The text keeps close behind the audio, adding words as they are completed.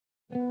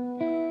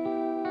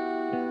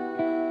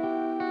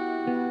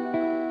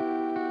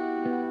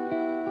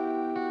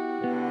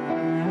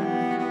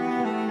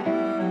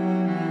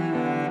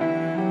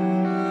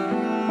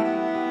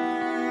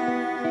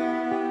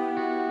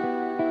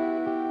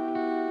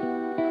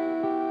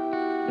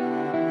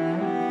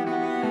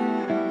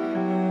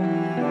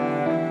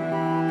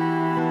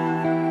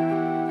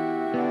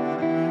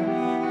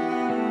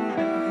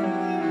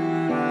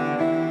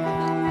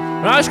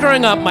I was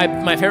growing up,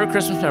 my favorite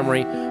Christmas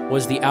memory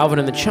was the Alvin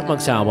and the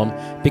Chipmunks album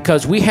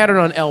because we had it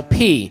on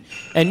LP.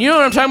 And you know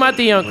what I'm talking about?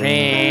 The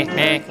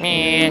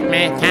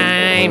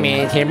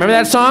remember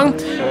that song?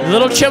 The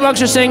little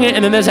chipmunks are singing it,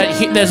 and then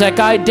there's that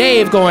guy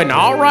Dave going,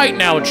 "All right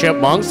now,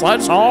 chipmunks,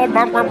 let's all."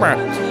 My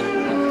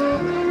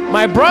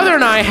brother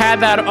and I had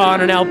that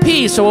on an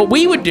LP, so what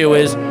we would do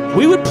is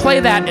we would play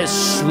that as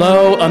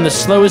slow, on the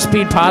slowest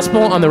speed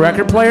possible on the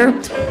record player.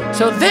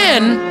 So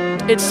then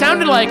it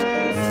sounded like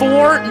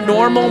 4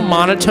 normal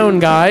monotone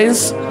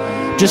guys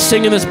just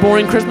singing this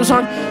boring Christmas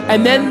song,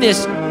 and then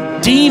this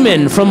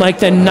demon from like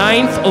the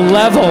 9th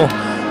level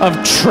of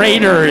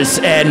traitors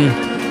and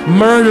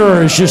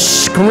murderers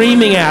just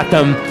screaming at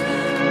them.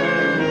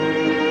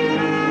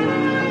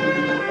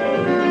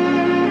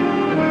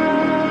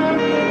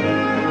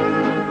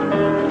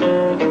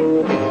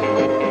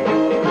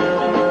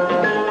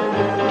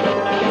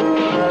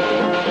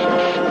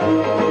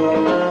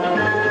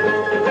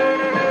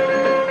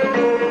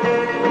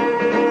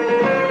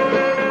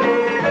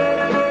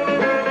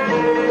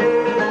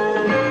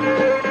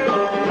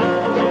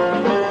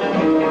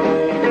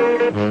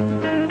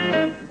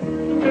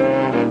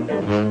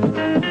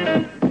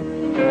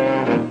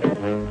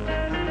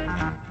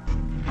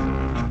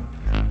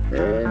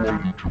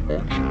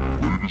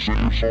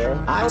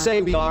 I'll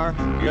say we are.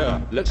 Yeah,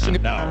 let's sing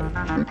it now.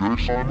 Okay,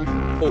 Simon?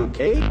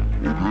 Okay.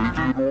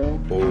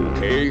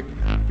 Okay,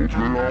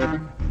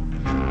 Theodore?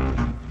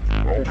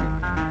 Okay.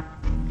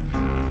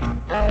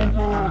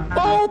 Alvin?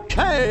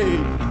 Okay!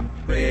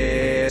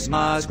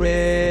 Christmas,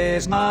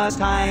 Christmas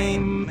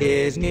time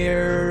is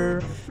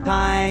near.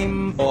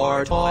 Time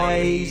for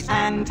toys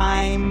and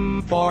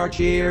time for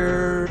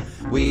cheer.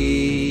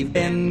 We've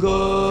been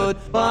good,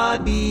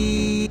 but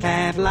we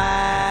can't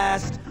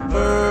last.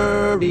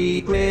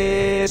 Hurry,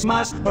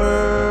 Christmas,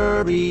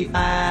 hurry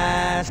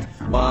fast.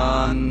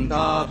 Want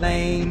a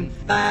plane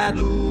that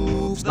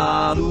loops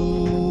the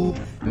loop.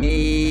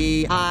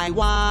 Me, I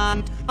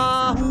want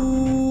a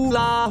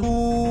hula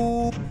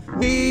hoop.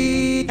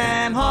 We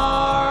can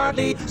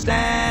hardly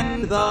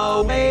stand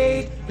the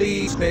wait.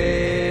 Please,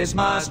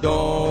 Christmas,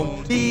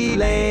 don't be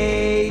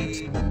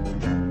late.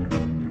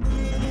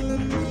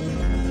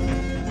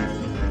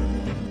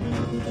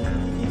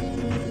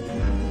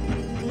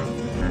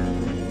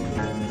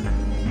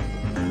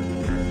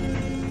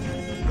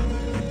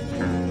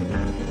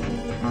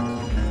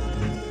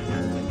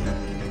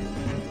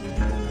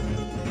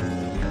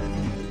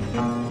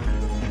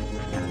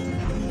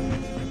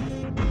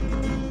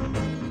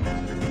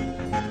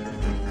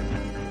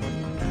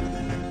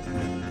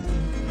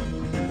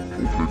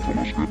 Let's get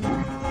ready.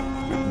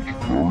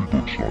 Very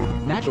good,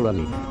 Simon.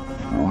 Naturally.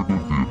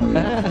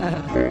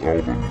 Very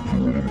good, Theodore. Alvin, do a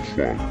little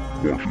fly.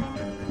 Watch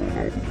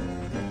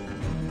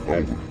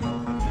it.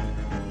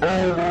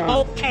 Alvin.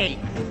 Okay.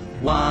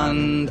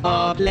 Want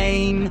a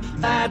plane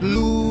that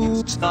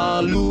loops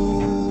the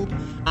loop.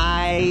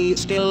 I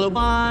still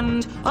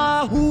want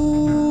a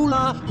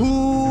hula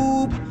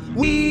hoop.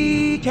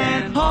 We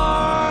can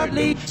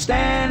hardly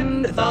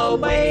stand the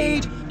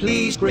wait.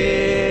 Please,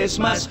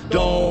 Christmas,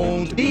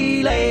 don't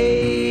be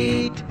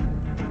late.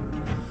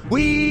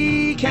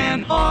 We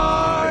can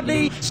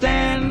hardly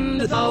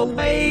stand the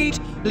wait.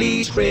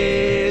 Please,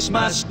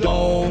 Christmas,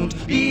 don't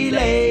be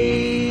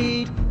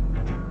late.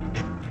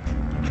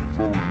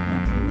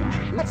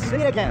 Let's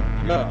sing it again.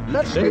 Yeah,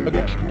 let's sing it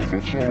again.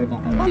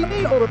 Oh, you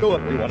mean overdo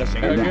it? You want to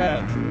sing it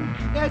again?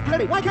 Yeah, it's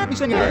ready. Why can't we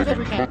sing it again? Yes,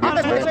 we can.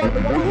 Let's sing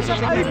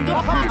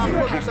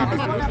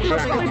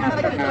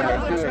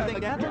it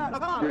again.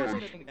 Come on, let's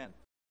sing it again.